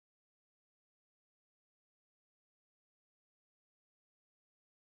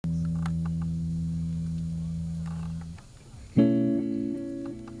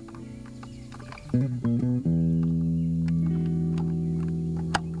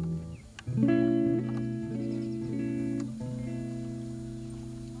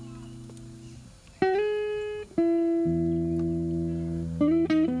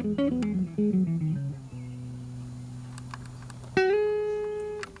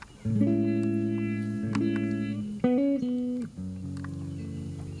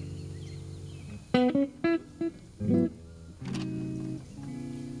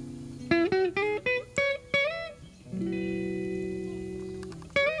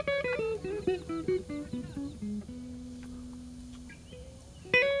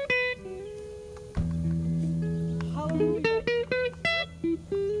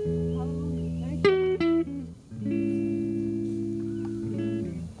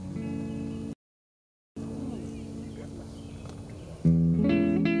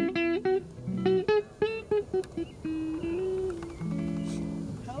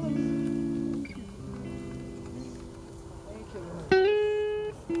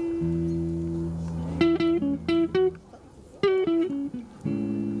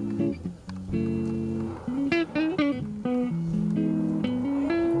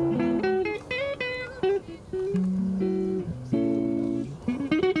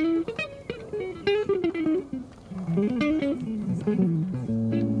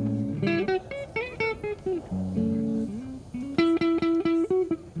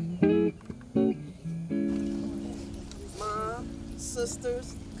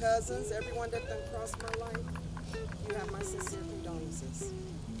Cousins, everyone that done crossed my life, you have my sincere condolences.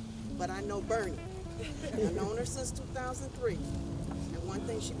 But I know Bernie. I've known her since 2003. And one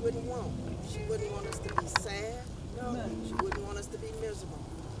thing she wouldn't want us to be sad. No. She wouldn't want us to be miserable.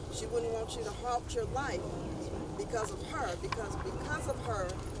 She wouldn't want you to halt your life because of her, because of her,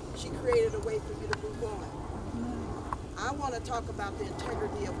 she created a way for you to move on. I want to talk about the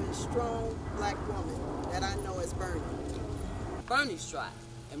integrity of a strong black woman that I know as Bernie. Bernie strived,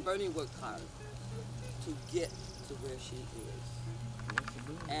 and Bernie worked hard to get to where she is.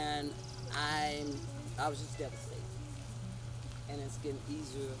 And I was just devastated. And it's getting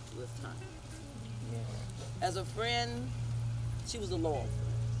easier with time. Yeah. As a friend, she was a loyal friend.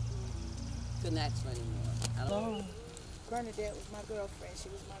 Couldn't ask for any more. Bernadette was my girlfriend. She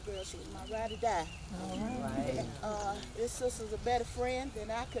was my girl. She was my ride or die. Right. This sister's a better friend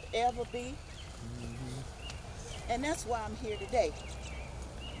than I could ever be. And that's why I'm here today.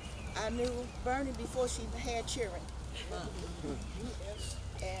 I knew Bernie before she had children.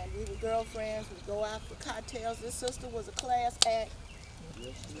 And we were girlfriends. We'd go out for cocktails. This sister was a class act.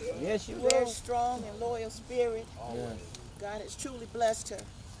 Yes, she was. Very strong and loyal spirit. God has truly blessed her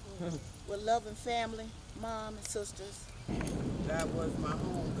with loving family, mom and sisters. That was my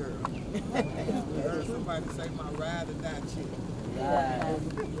home girl. I heard somebody say my ride or die chick. Right.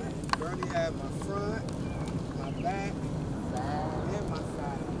 Bernie had my front, my back, and my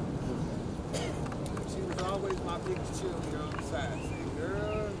side. She was always my biggest cheerleader on the side, saying,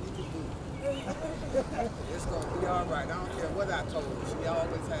 "Girl, you can do it. It's gonna be all right. I don't care what I told her. She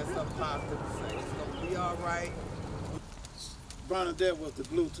always had something positive to say. It's gonna be all right." Bernadette was the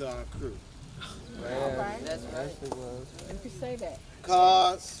glue to our crew. All right. That's right. It was. You can say that.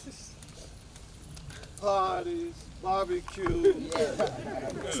 Cards, parties, barbecue,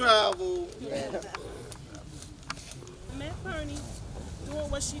 travel. I met Bernie doing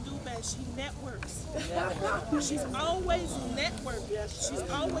what she do best. She networks. She's always networking. She's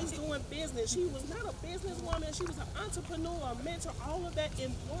always doing business. She was not a businesswoman. She was an entrepreneur, a mentor, all of that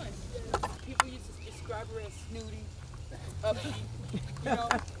in one. People used to describe her as snooty, uppity, you know,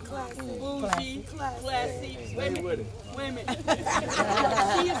 bougie, classy, women.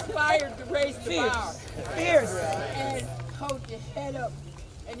 She inspired to raise the bar. Fierce. And hold your head up.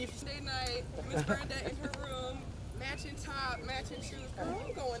 And if you stay night, Miss Bernadette in her room, matching top, matching shoes. Girl,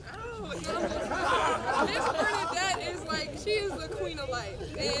 I'm going out. Miss Bernadette is like, she is the queen of life.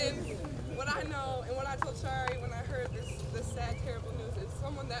 And what I know, and what I told Sharai when I heard this sad, terrible news is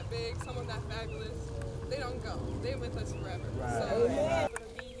someone that big, someone that fabulous, they don't go. They're with us forever. Right. So to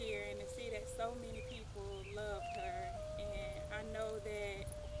be here and to see that so many people loved her, and I know that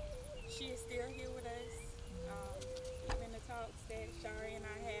she is still here with us. Even the talks that Sharai and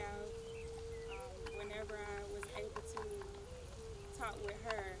I have, whenever I was able to talk with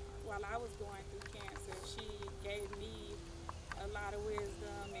her while I was going through cancer, she gave me a lot of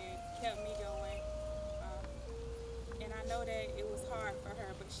wisdom and kept me going. And I know that it was hard for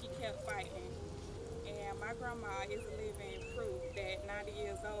her, but she kept fighting. And my grandma is a living proof that 90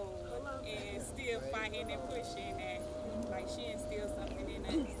 years old and still fighting and pushing, and like she instilled something in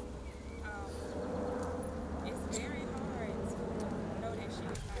us. It's very hard to know that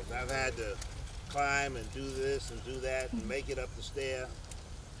she's not. I've had to climb and do this and do that and make it up the stair,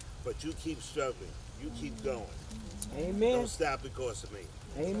 but you keep struggling. You keep going. Amen. Don't stop because of me.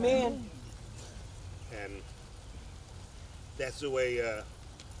 Amen. And that's the way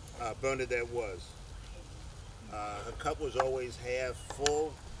Bernadette was. Her cup was always half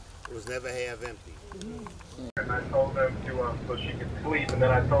full. It was never half empty. And I told them to, so she could sleep, and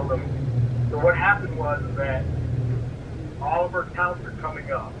then I told them, so what happened was that all of her counts are coming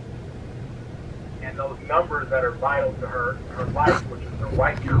up. And those numbers that are vital to her life, which is her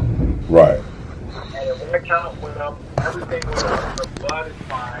white count. Right. And if one count went up, everything went up. Her blood is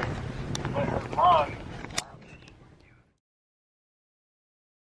fine, but her lungs,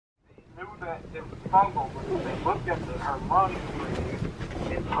 they knew that it was fungal, but when they looked at her lungs,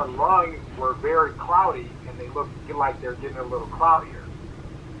 her lungs were very cloudy, and they looked like they're getting a little cloudier,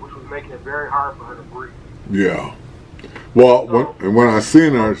 which was making it very hard for her to breathe. Yeah. Well, so, when I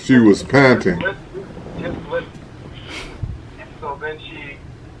seen her, she was panting. Just listen. And so then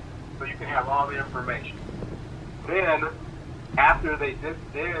so you can have all the information. Then, after they did,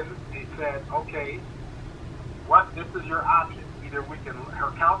 then they said, okay, this is your option. Either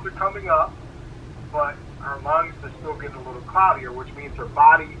her counts are coming up, but her lungs are still getting a little cloudier, which means her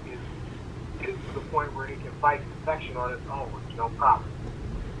body is to the point where it can fight infection on its own, no problem.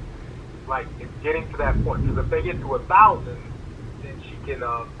 Like, it's getting to that point, because if they get to 1,000, then she can,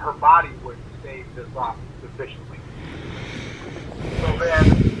 her body would stave this off sufficiently. So then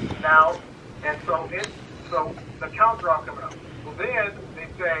now, and so the counts are all coming up. So then they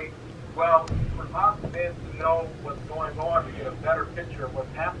say, well, for us then to know what's going on, to get a better picture of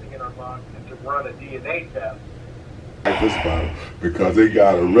what's happening in our lungs, and to run a DNA test. Like this battle, because they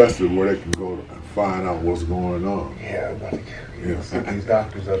got arrested where they can go and find out what's going on. Yeah, but these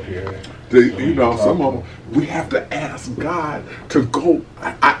doctors up here. You know, some of them, we have to ask God to go.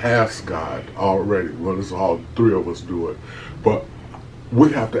 I asked God already. Well, it's all three of us do it. But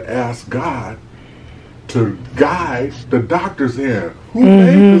we have to ask God to guide the doctors in. Who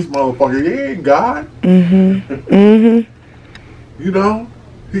made this motherfucker? He ain't God. You know,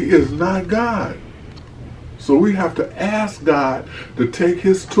 he is not God. So we have to ask God to take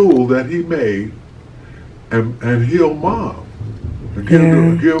his tool that he made and heal Mom.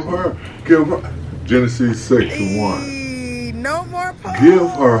 And give her Genesis 6:1. No more pause. Give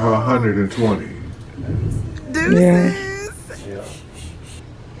her 120. Deuces. Yeah.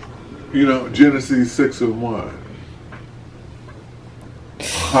 You know, Genesis 6:1.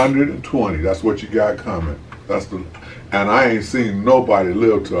 120. That's what you got coming. And I ain't seen nobody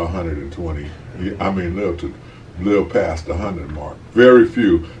live to 120. I mean, live past the 100 mark. Very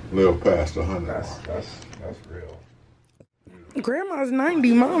few live past the 100 mark. That's real. Grandma's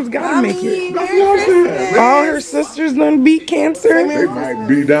 90. Mom's gotta make it. All her sisters done beat cancer. They might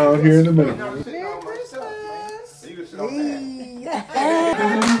be down here in a minute.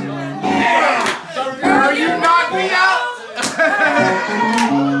 Girl, you knocked me out.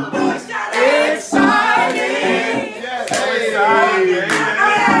 Exciting.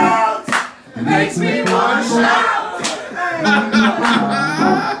 Makes me want to shout.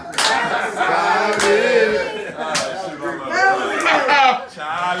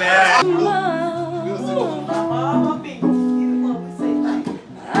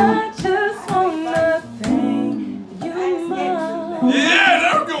 Yeah,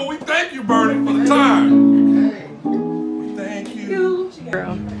 that's good. We thank you, Bernie, for the time. We thank you.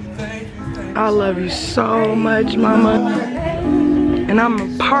 Girl, I love you so much, Mama. And I'm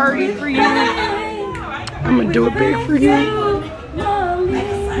gonna party for you. I'm gonna do it big for you.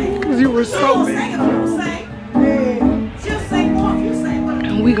 Because you were so big.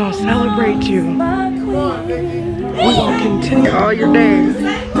 And we gonna celebrate you. We gonna continue all your days.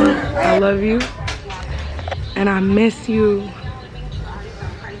 I love you. And I miss you.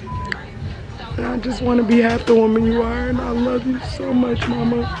 And I just want to be half the woman you are. And I love you so much,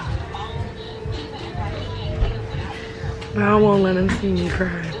 Mama. But I won't let him see me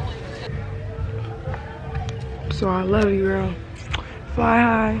cry. So I love you, girl. Fly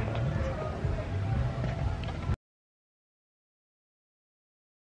high.